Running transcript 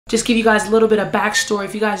Just give you guys a little bit of backstory.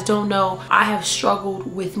 If you guys don't know, I have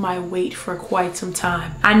struggled with my weight for quite some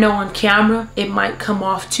time. I know on camera it might come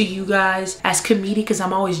off to you guys as comedic because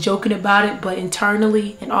I'm always joking about it, but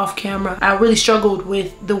internally and off camera, I really struggled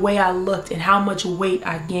with the way I looked and how much weight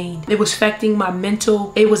I gained. It was affecting my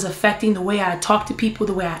mental, it was affecting the way I talked to people,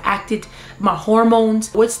 the way I acted, my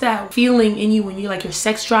hormones. What's that feeling in you when you're like your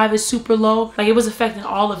sex drive is super low? Like, it was affecting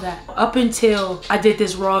all of that up until I did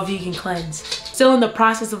this raw vegan cleanse. Still in the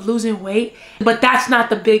process of losing weight, but that's not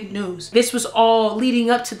the big news. This was all leading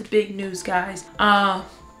up to the big news, guys. I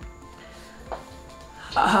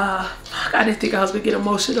didn't think I was gonna get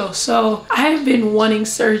emotional. So I have been wanting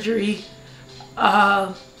surgery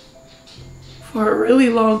for a really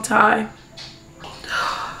long time.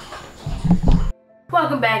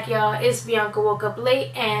 Welcome back, y'all. It's Bianca Woke Up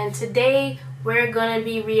Late, and today we're gonna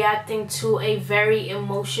be reacting to a very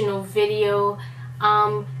emotional video.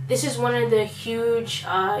 This is one of the huge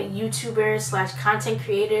YouTubers slash content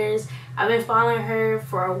creators. I've been following her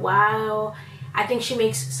for a while. I think she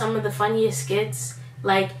makes some of the funniest skits.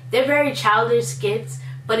 Like, they're very childish skits,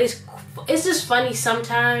 but it's just funny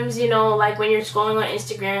sometimes, you know, like when you're scrolling on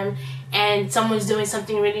Instagram and someone's doing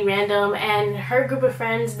something really random, and her group of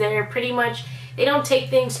friends, they're pretty much, they don't take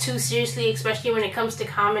things too seriously, especially when it comes to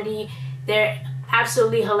comedy. They're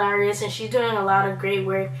absolutely hilarious, and she's doing a lot of great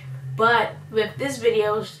work. But with this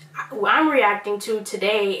video, what I'm reacting to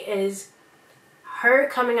today is her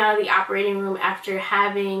coming out of the operating room after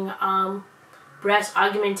having breast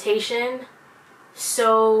augmentation.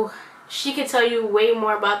 So she could tell you way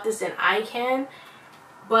more about this than I can,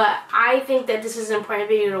 but I think that this is an important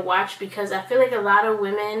video to watch because I feel like a lot of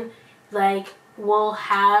women like will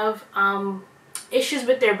have issues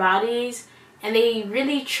with their bodies, and they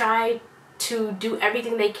really try to do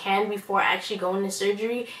everything they can before actually going to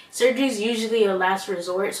surgery. Surgery is usually a last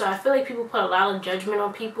resort, so I feel like people put a lot of judgment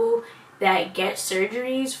on people that get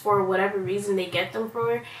surgeries for whatever reason they get them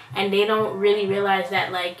for, and they don't really realize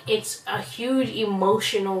that like it's a huge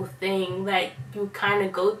emotional thing that you kind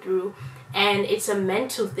of go through, and it's a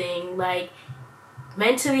mental thing. Like,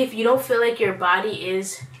 mentally, if you don't feel like your body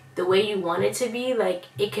is the way you want it to be, like,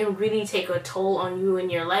 it can really take a toll on you in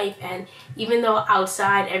your life. And even though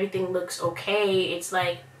outside everything looks okay, it's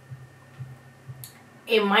like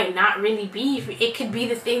it might not really be. It could be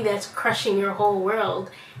the thing that's crushing your whole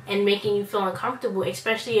world and making you feel uncomfortable,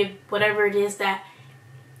 especially if whatever it is that,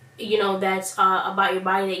 you know, that's about your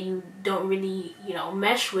body that you don't really, you know,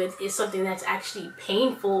 mesh with is something that's actually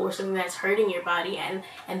painful or something that's hurting your body. And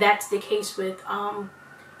that's the case with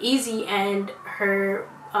Ezee and her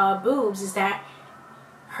boobs, is that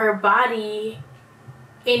her body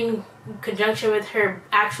in conjunction with her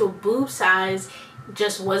actual boob size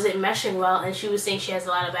just wasn't meshing well, and she was saying she has a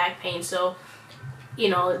lot of back pain. So, you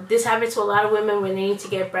know, this happens to a lot of women when they need to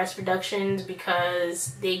get breast reductions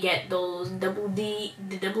because they get those double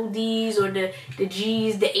D's or the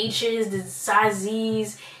G's, the H's, the size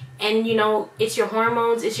Z's, and you know, it's your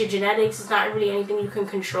hormones, it's your genetics, it's not really anything you can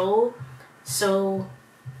control. So,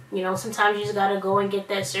 you know, sometimes you just gotta go and get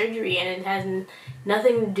that surgery, and it has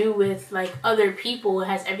nothing to do with like other people. It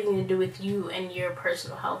has everything to do with you and your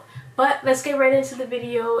personal health. But let's get right into the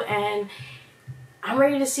video, and I'm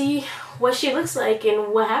ready to see what she looks like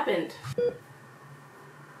and what happened.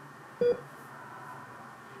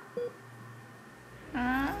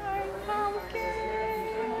 Hi, pumpkin.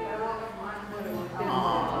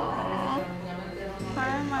 Aww.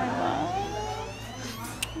 Hi, my love.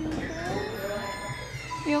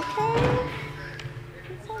 You okay?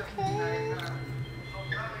 It's okay.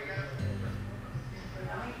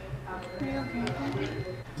 Are you okay?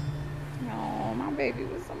 No, my baby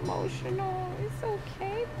was emotional. It's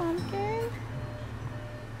okay, pumpkin.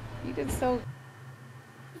 You did so.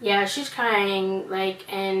 Yeah, she's crying, like,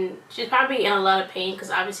 and she's probably in a lot of pain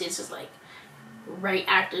because obviously it's just like right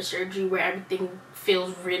after surgery where everything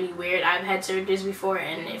feels really weird. I've had surgeries before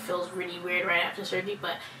and it feels really weird right after surgery,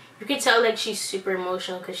 but you can tell like she's super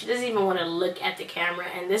emotional because she doesn't even want to look at the camera.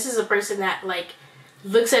 And this is a person that like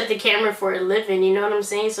looks at the camera for a living, you know what I'm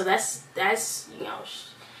saying? So that's you know,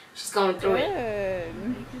 she's going through it.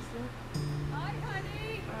 Hi,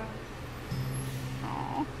 honey.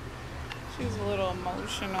 Aw, she was a little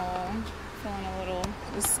emotional, feeling a little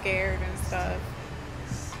scared and stuff.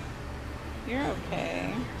 You're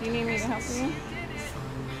okay. Do you need me to help you?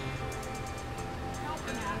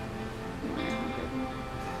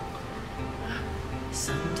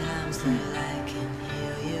 Sometimes the light can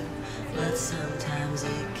heal you, but sometimes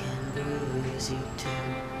it can bruise you too.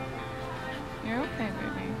 You're okay,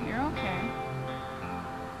 baby. You're okay.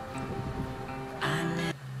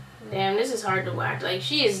 Damn, this is hard to watch. Like,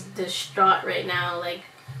 she is distraught right now. Like,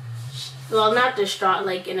 well, not distraught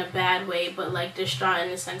like in a bad way, but like distraught in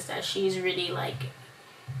the sense that she's really like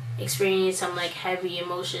experiencing some like heavy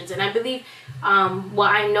emotions. And I believe, well,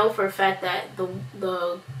 I know for a fact that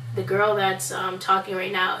the girl that's talking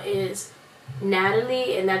right now is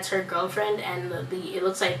Natalie, and that's her girlfriend, and the it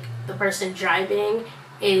looks like the person driving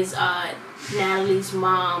is Natalie's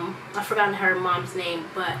mom. I've forgotten her mom's name,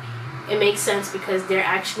 but it makes sense because they're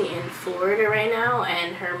actually in Florida right now,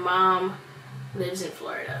 and her mom lives in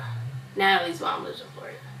Florida. Natalie's mom lives in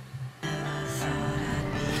Florida.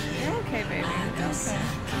 You're okay, baby. You're okay.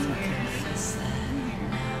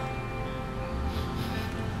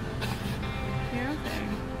 You're okay.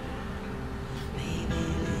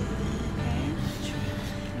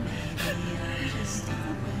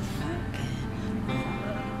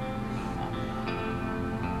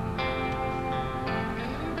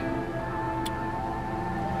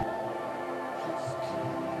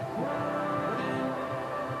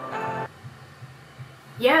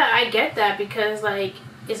 Yeah, I get that, because like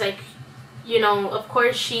it's like, you know, of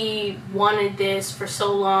course she wanted this for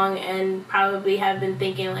so long and probably have been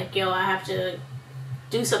thinking like, yo, I have to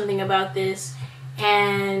do something about this.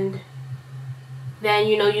 And then,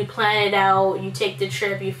 you know, you plan it out, you take the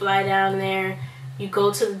trip, you fly down there, you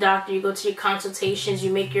go to the doctor, you go to your consultations,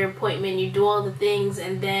 you make your appointment, you do all the things,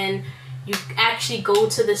 and then you actually go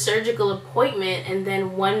to the surgical appointment, and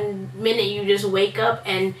then one minute you just wake up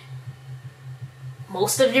and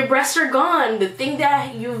most of your breasts are gone. The thing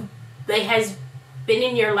that has been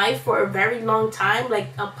in your life for a very long time, like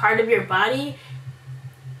a part of your body,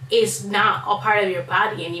 is not a part of your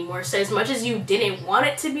body anymore. So as much as you didn't want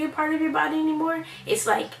it to be a part of your body anymore, it's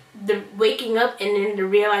like the waking up and then the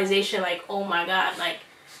realization like, oh my God, like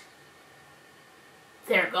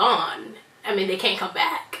they're gone. I mean, they can't come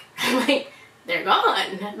back. Like they're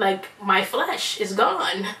gone. Like my flesh is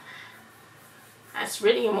gone. That's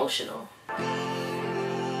really emotional.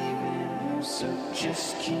 So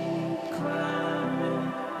just keep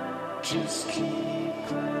climbing, just keep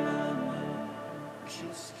climbing,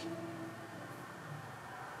 just keep.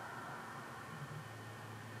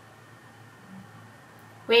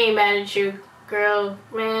 We ain't mad at you, girl,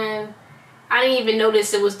 man. I didn't even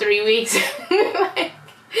notice it was 3 weeks. Like,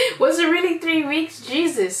 was it really 3 weeks?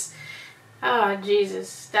 Jesus. Oh,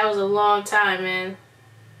 Jesus. That was a long time, man.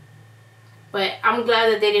 But I'm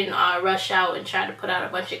glad that they didn't rush out and try to put out a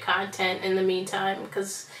bunch of content in the meantime,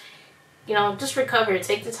 because, you know, just recover.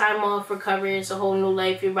 Take the time off, recover. It's a whole new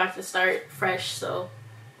life. You're about to start fresh, so.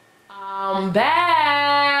 I'm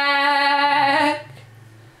back.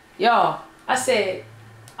 Y'all, I said,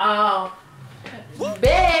 back.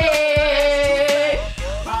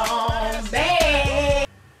 I'm back.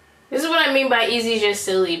 This is what I mean by Ezee's just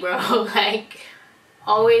silly, bro. Like,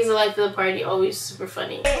 always the life of the party, always super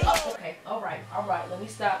funny. Oh, okay, all right. Let me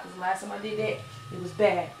stop, because the last time I did that, it was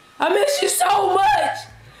bad. I miss you so much.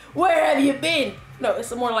 Where have you been? No,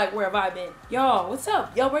 it's more like, where have I been? Y'all, what's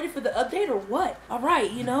up? Y'all ready for the update or what? All right,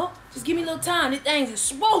 you know, just give me a little time. These things are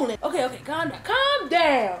swollen. Okay, calm down. Calm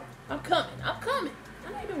down. I'm coming.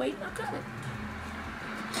 I ain't been waiting. I'm coming.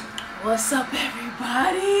 What's up,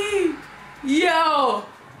 everybody? Yo,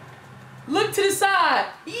 look to the side.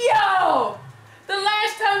 Yo. The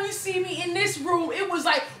last time you see me in this room, it was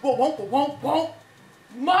like, won't.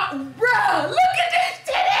 My, bruh, look at these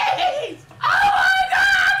titties! Oh my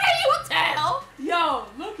God, can you tell? Yo,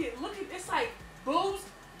 look at, it's like boobs,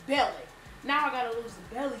 belly. Now I gotta lose the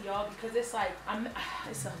belly, y'all, because it's like,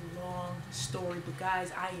 it's a long story, but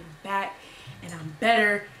guys, I am back and I'm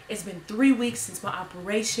better. It's been 3 weeks since my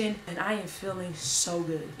operation and I am feeling so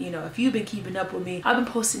good. You know, if you've been keeping up with me, I've been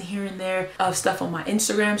posting here and there of stuff on my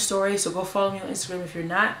Instagram story, so go follow me on Instagram if you're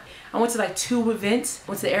not. I went to like 2 events.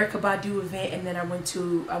 Went to the Erykah Badu event, and then I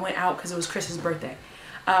went out because it was Chris's birthday.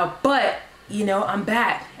 But you know, I'm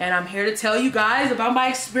back and I'm here to tell you guys about my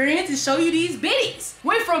experience and show you these bitties.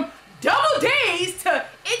 Went from double D's to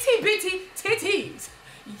itty bitty titties.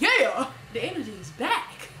 Yeah, the energy is back.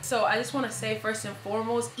 So I just want to say, first and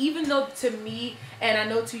foremost, even though to me and I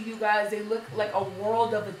know to you guys they look like a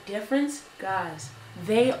world of a difference, guys,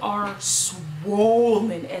 they are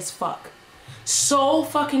swollen as fuck. So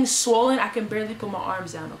fucking swollen, I can barely put my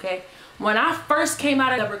arms down, okay? When I first came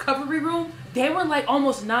out of the recovery room, they were like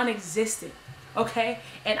almost non-existent, okay?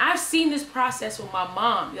 And I've seen this process with my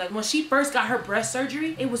mom. Like when she first got her breast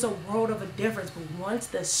surgery, it was a world of a difference. But once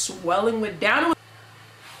the swelling went down,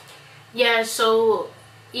 Yeah, so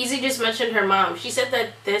Ezee just mentioned her mom. She said that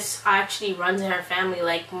this actually runs in her family.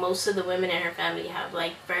 Like most of the women in her family have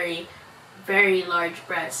like very, very large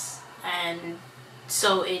breasts, and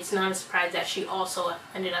so it's not a surprise that she also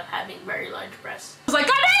ended up having very large breasts. I was like,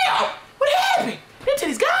 God damn, what happened? Them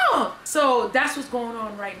titties gone. So that's what's going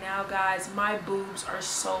on right now, guys. My boobs are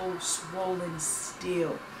so swollen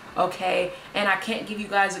still, okay? And I can't give you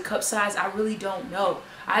guys a cup size. I really don't know.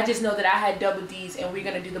 I just know that I had double D's, and we're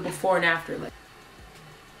gonna do the before and after. Like,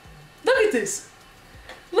 look at this.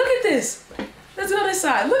 Look at this. Let's go this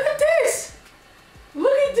side. Look at this.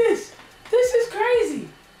 Look at this. This is crazy.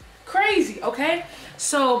 Crazy, okay?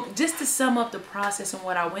 So just to sum up the process and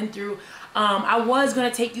what I went through, I was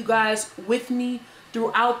gonna take you guys with me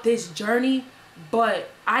throughout this journey,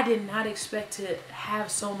 but I did not expect to have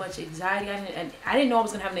so much anxiety. I didn't know I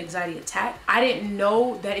was gonna have an anxiety attack. I didn't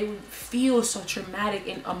know that it would feel so traumatic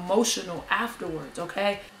and emotional afterwards,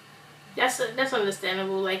 okay? That's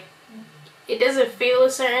understandable. Like, it doesn't feel a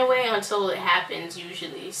certain way until it happens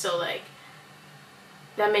usually. So like,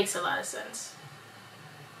 that makes a lot of sense.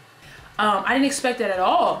 I didn't expect that at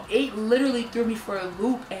all. It literally threw me for a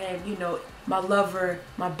loop, and you know, my lover,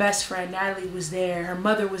 my best friend Natalie was there, her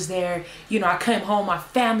mother was there. You know, I came home, my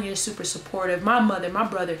family is super supportive, my mother, my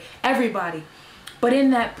brother, everybody. But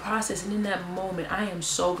in that process and in that moment, I am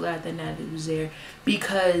so glad that Natalie was there,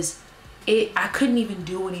 because I couldn't even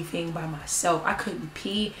do anything by myself. I couldn't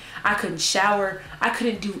pee, I couldn't shower, I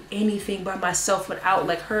couldn't do anything by myself without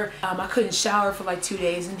like her. I couldn't shower for like 2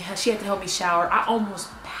 days, and she had to help me shower. I almost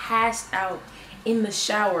passed out in the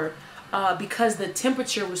shower because the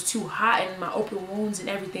temperature was too hot and my open wounds and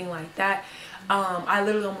everything like that. I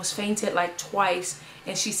literally almost fainted like twice,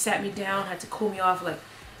 and she sat me down, had to cool me off. Like,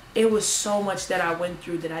 it was so much that I went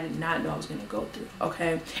through that I did not know I was gonna go through,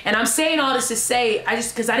 okay? And I'm saying all this to say,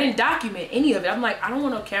 because I didn't document any of it. I'm like, I don't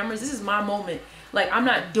want no cameras. This is my moment. Like, I'm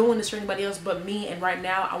not doing this for anybody else but me, and right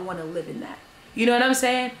now I wanna live in that. You know what I'm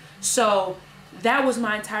saying? So that was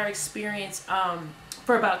my entire experience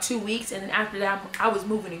for about 2 weeks, and then after that, I was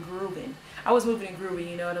moving and grooving.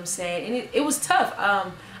 You know what I'm saying? And it was tough.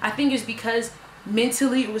 I think it's because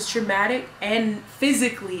mentally it was traumatic, and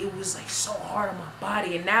physically it was like so hard on my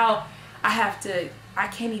body. And now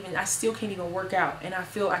I still can't even work out, and I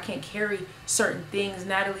feel I can't carry certain things.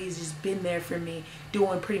 Natalie's just been there for me,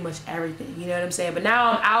 doing pretty much everything, you know what I'm saying? But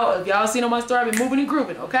now I'm out. If y'all seen on my story, I've been moving and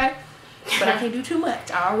grooving, okay? But I can't do too much.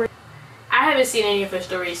 I haven't seen any of her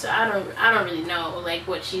stories, so I don't really know like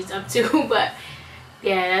what she's up to. But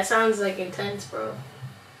yeah, that sounds like intense, bro.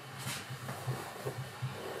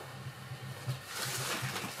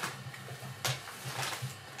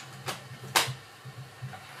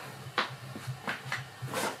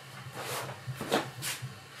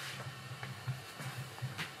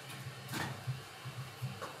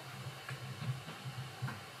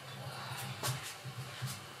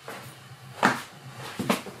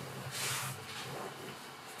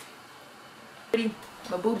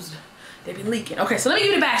 My boobs, they've been leaking. Okay, so let me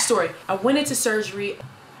give you the backstory. I went into surgery.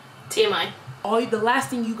 TMI. The last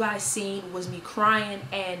thing you guys seen was me crying,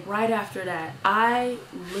 and right after that, I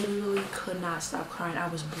literally could not stop crying. I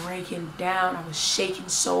was breaking down. I was shaking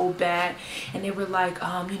so bad, and they were like,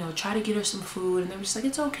 you know, try to get her some food, and they were just like,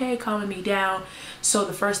 it's okay, calming me down. So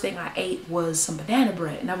the first thing I ate was some banana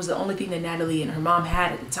bread, and that was the only thing that Natalie and her mom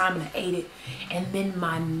had at the time, and I ate it, and then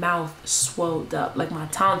my mouth swelled up, like my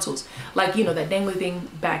tonsils, like, you know, that dangly thing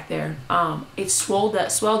back there. It swelled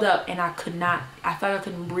up, and I thought I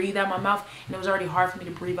couldn't breathe out my mouth, and it was already hard for me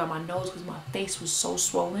to breathe out my nose because my face was so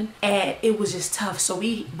swollen, and it was just tough. So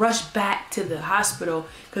we rushed back to the hospital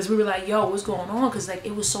because we were like, yo, what's going on? Because like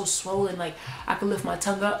it was so swollen, like I could lift my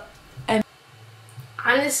tongue up. And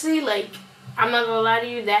honestly, like, I'm not gonna lie to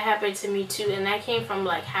you, that happened to me too, and that came from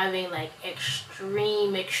like having like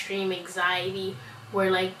extreme anxiety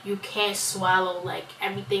where like you can't swallow, like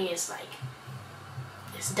everything is like,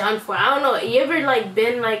 it's done for. I don't know, you ever like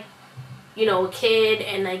been like, you know, a kid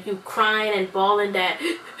and like you crying and bawling that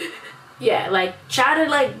yeah, like try to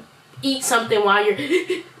like eat something while you're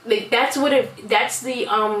like, that's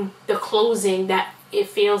the closing that it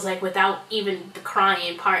feels like without even the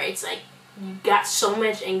crying part. It's like you got so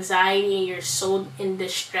much anxiety and you're so in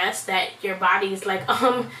distress that your body is like,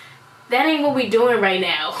 that ain't what we doing right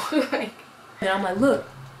now. Like, and I'm like, look.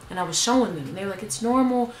 And I was showing them, and they were like, it's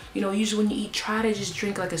normal, you know, usually when you eat, try to just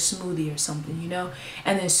drink like a smoothie or something, you know.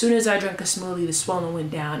 And then as soon as I drank a smoothie, the swelling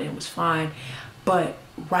went down and it was fine. But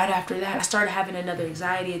right after that, I started having another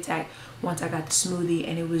anxiety attack once I got the smoothie,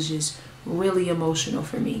 and it was just really emotional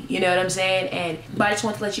for me, you know what I'm saying? But I just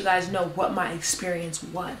want to let you guys know what my experience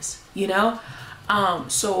was, you know.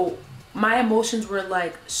 So my emotions were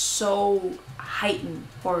like so heightened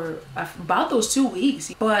for about those 2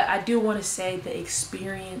 weeks, but I do want to say the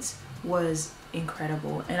experience was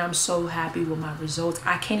incredible, and I'm so happy with my results.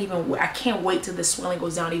 I can't wait till the swelling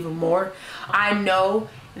goes down even more. I know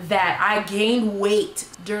that I gained weight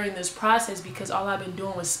during this process because all I've been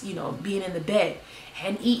doing was, you know, being in the bed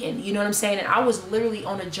and eating, you know what I'm saying? And I was literally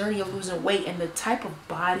on a journey of losing weight, and the type of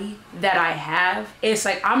body that I have, it's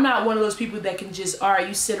like, I'm not one of those people that can just, all right,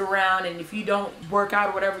 you sit around and if you don't work out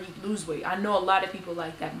or whatever, you lose weight. I know a lot of people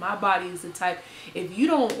like that. My body is the type, if you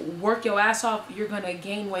don't work your ass off, you're gonna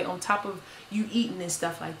gain weight on top of you eating and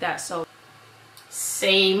stuff like that. So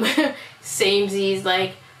same Z's.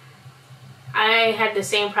 Like, I had the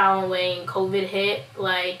same problem when COVID hit,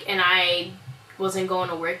 like, and I wasn't going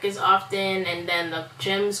to work as often, and then the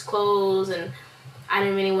gyms closed, and I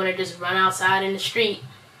didn't really want to just run outside in the street.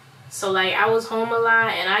 So, like, I was home a lot,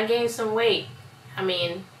 and I gained some weight. I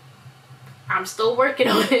mean, I'm still working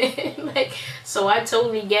on it. Like, so I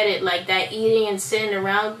totally get it. Like, that eating and sitting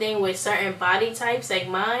around thing with certain body types, like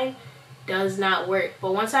mine, does not work.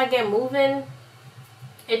 But once I get moving,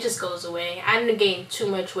 it just goes away. I didn't gain too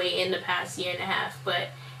much weight in the past year and a half, but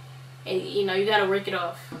you know, you gotta work it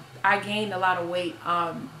off. I gained a lot of weight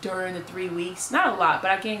during the 3 weeks. Not a lot, but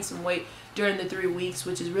I gained some weight during the 3 weeks,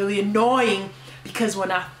 which is really annoying because when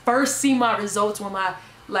I first see my results, when I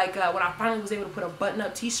finally was able to put a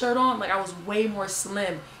button-up t-shirt on, like, I was way more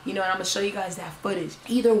slim, you know, and I'm gonna show you guys that footage.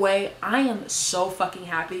 Either way, I am so fucking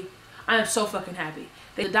happy. I am so fucking happy.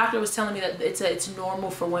 The doctor was telling me that it's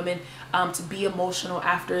normal for women to be emotional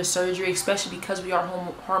after a surgery, especially because we are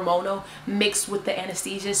hormonal mixed with the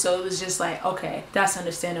anesthesia. So it was just like, okay, that's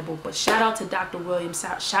understandable. But shout out to Dr. Williams.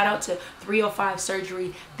 Shout out to 305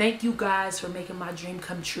 Surgery. Thank you guys for making my dream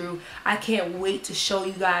come true. I can't wait to show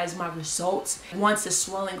you guys my results once the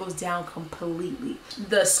swelling goes down completely.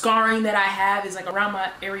 The scarring that I have is like around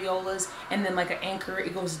my areolas, and then like an anchor,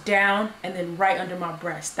 it goes down and then right under my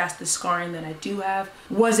breast. That's the scarring that I do have.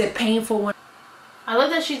 Was it painful when I love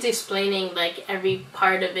that she's explaining like every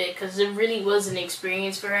part of it, because it really was an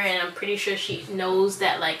experience for her, and I'm pretty sure she knows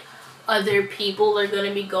that like other people are going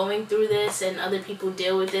to be going through this and other people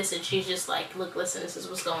deal with this, and she's just like, look, listen, this is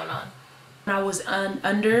what's going on. I was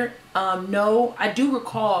under no, I do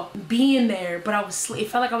recall being there, but it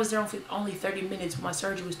felt like I was there for only 30 minutes. My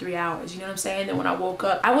surgery was 3 hours, you know what I'm saying? Then when I woke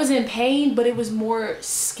up, I was in pain, but it was more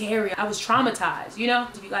scary. I was traumatized, you know?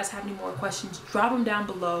 If you guys have any more questions, drop them down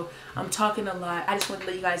below. I'm talking a lot. I just want to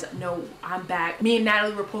let you guys know I'm back. Me and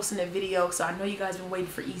Natalie were posting a video, so I know you guys been waiting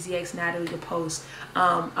for Ezee X Natalie to post.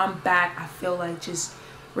 I'm back. I feel like just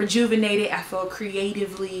rejuvenated. I feel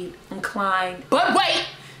creatively inclined. But wait!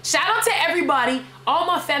 Shout out to everybody, all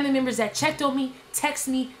my family members that checked on me, text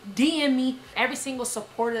me, DM me, every single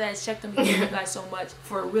supporter that has checked on me. Thank you guys so much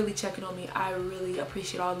for really checking on me. I really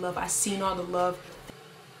appreciate all the love. I've seen all the love.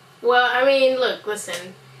 Well, I mean, look,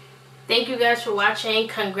 listen. Thank you guys for watching.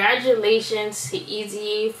 Congratulations to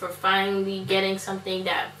Ezee for finally getting something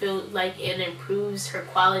that feels like it improves her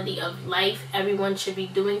quality of life. Everyone should be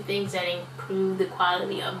doing things that improve the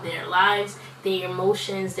quality of their lives, their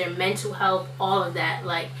emotions, their mental health, all of that.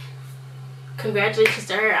 Like, congratulations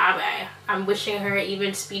to her. I'm wishing her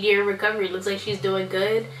even speedier recovery. Looks like she's doing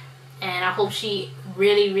good, and I hope she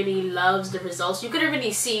really, really loves the results. You could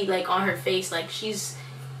really see, like, on her face, like, she's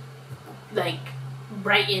like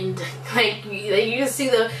brightened. Like you can see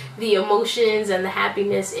the emotions and the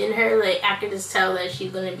happiness in her. Like, I can just tell that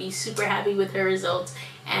she's gonna be super happy with her results,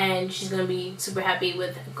 and she's gonna be super happy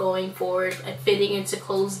with going forward, like fitting into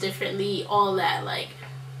clothes differently, all that. Like,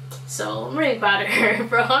 so I'm really proud of her,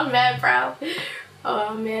 bro. I'm mad proud.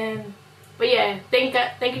 Oh man. But yeah, thank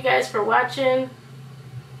you guys for watching.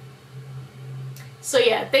 So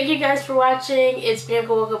yeah, thank you guys for watching. It's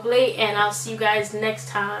Bianca Woke Up Late, and I'll see you guys next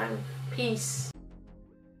time. Peace.